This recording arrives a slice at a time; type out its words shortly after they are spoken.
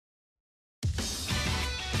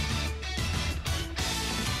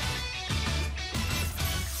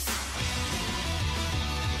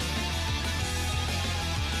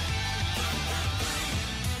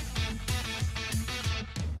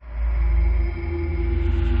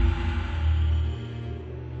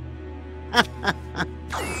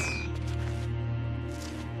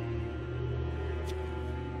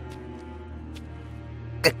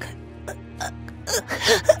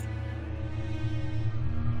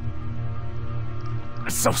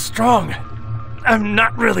So strong. I'm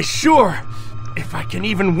not really sure if I can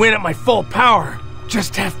even win at my full power.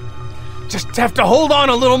 Just have to hold on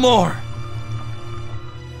a little more.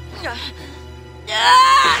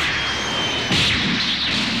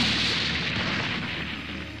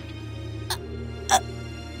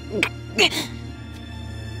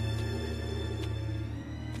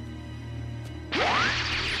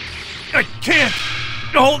 I can't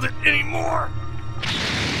hold it anymore.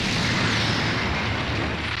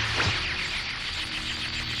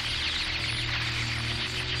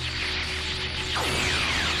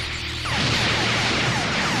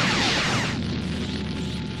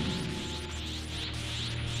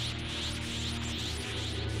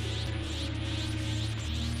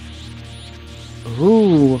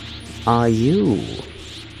 Who are you?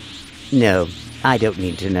 No, I don't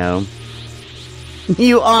need to know.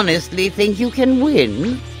 You honestly think you can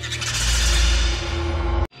win?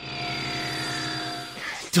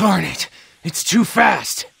 Darn it! It's too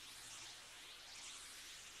fast!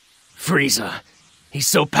 Frieza. He's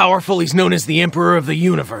so powerful he's known as the Emperor of the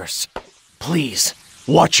Universe. Please,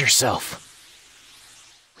 watch yourself.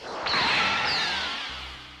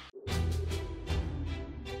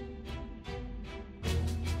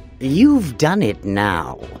 You've done it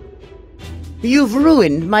now. You've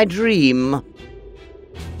ruined my dream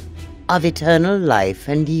of eternal life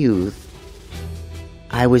and youth.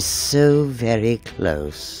 I was so very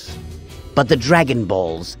close. But the Dragon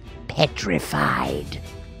Ball's petrified.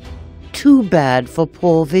 Too bad for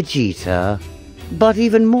poor Vegeta, but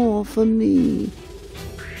even more for me.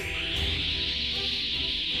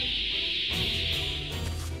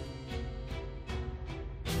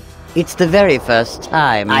 It's the very first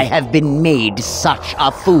time I have been made such a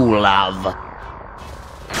fool of.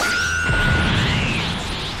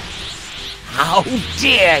 How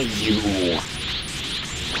dare you!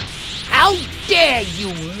 How dare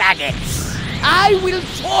you, maggots! I will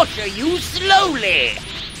torture you slowly!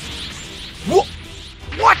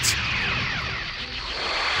 What?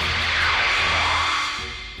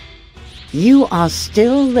 You are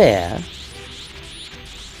still there?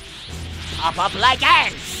 Pop up like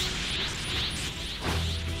ants!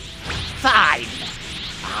 Fine.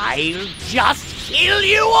 I'll just kill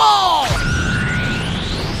you all!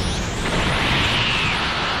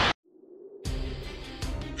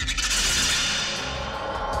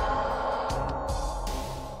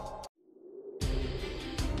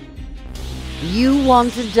 You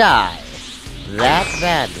want to die? That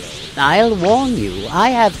badly? I'll warn you, I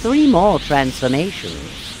have 3 more transformations.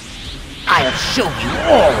 I'll show you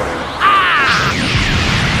all!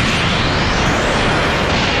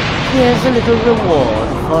 Here's a little reward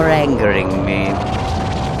for angering me.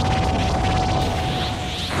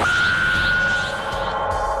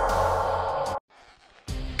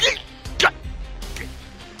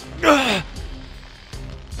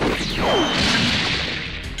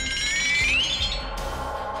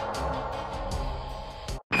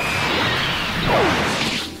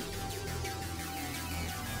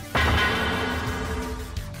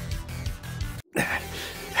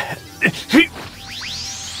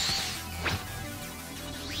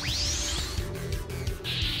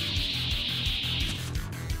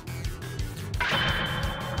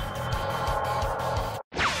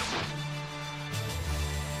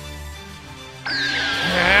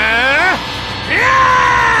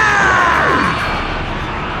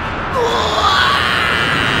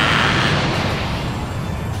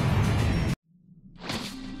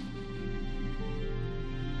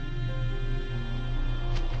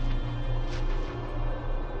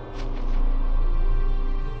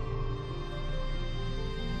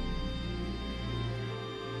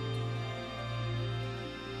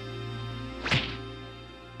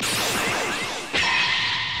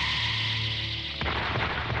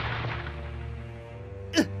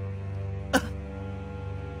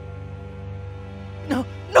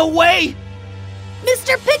 No way!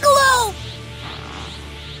 Mr. Piccolo!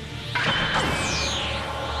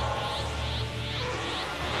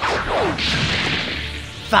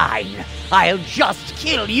 Fine, I'll just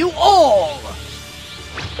kill you all!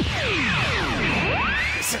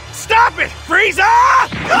 Stop it, Frieza!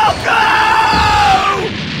 Goku!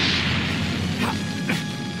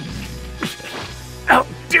 How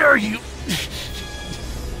dare you!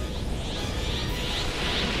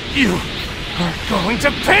 You are going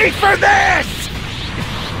to pay for this!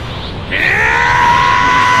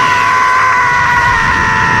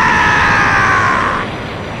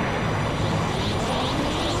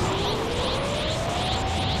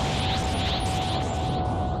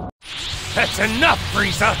 enough,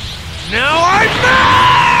 Frieza! Now I'm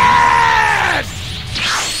mad!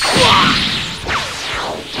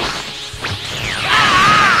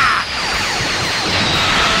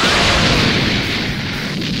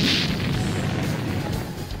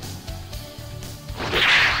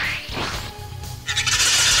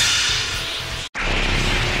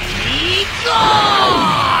 Be gone!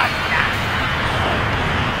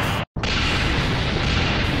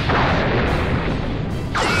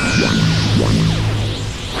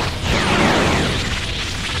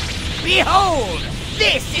 Behold!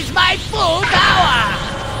 This is my full power!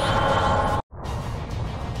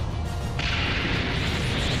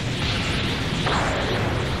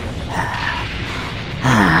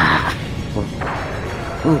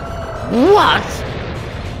 What?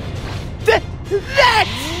 That's...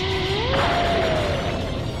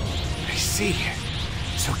 I see.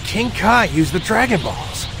 So King Kai used the Dragon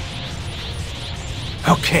Balls.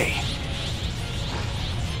 Okay.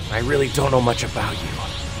 I really don't know much about you,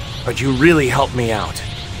 but you really helped me out.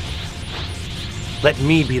 Let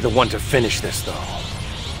me be the one to finish this, though.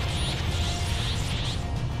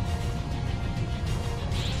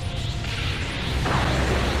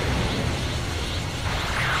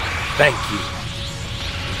 Thank you.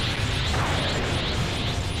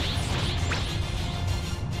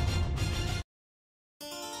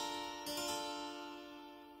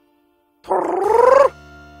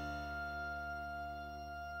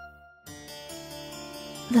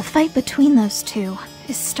 The fight between those two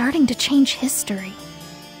is starting to change history.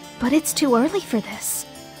 But it's too early for this.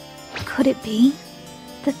 Could it be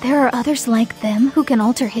that there are others like them who can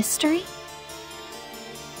alter history?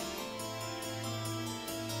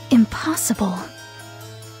 Impossible.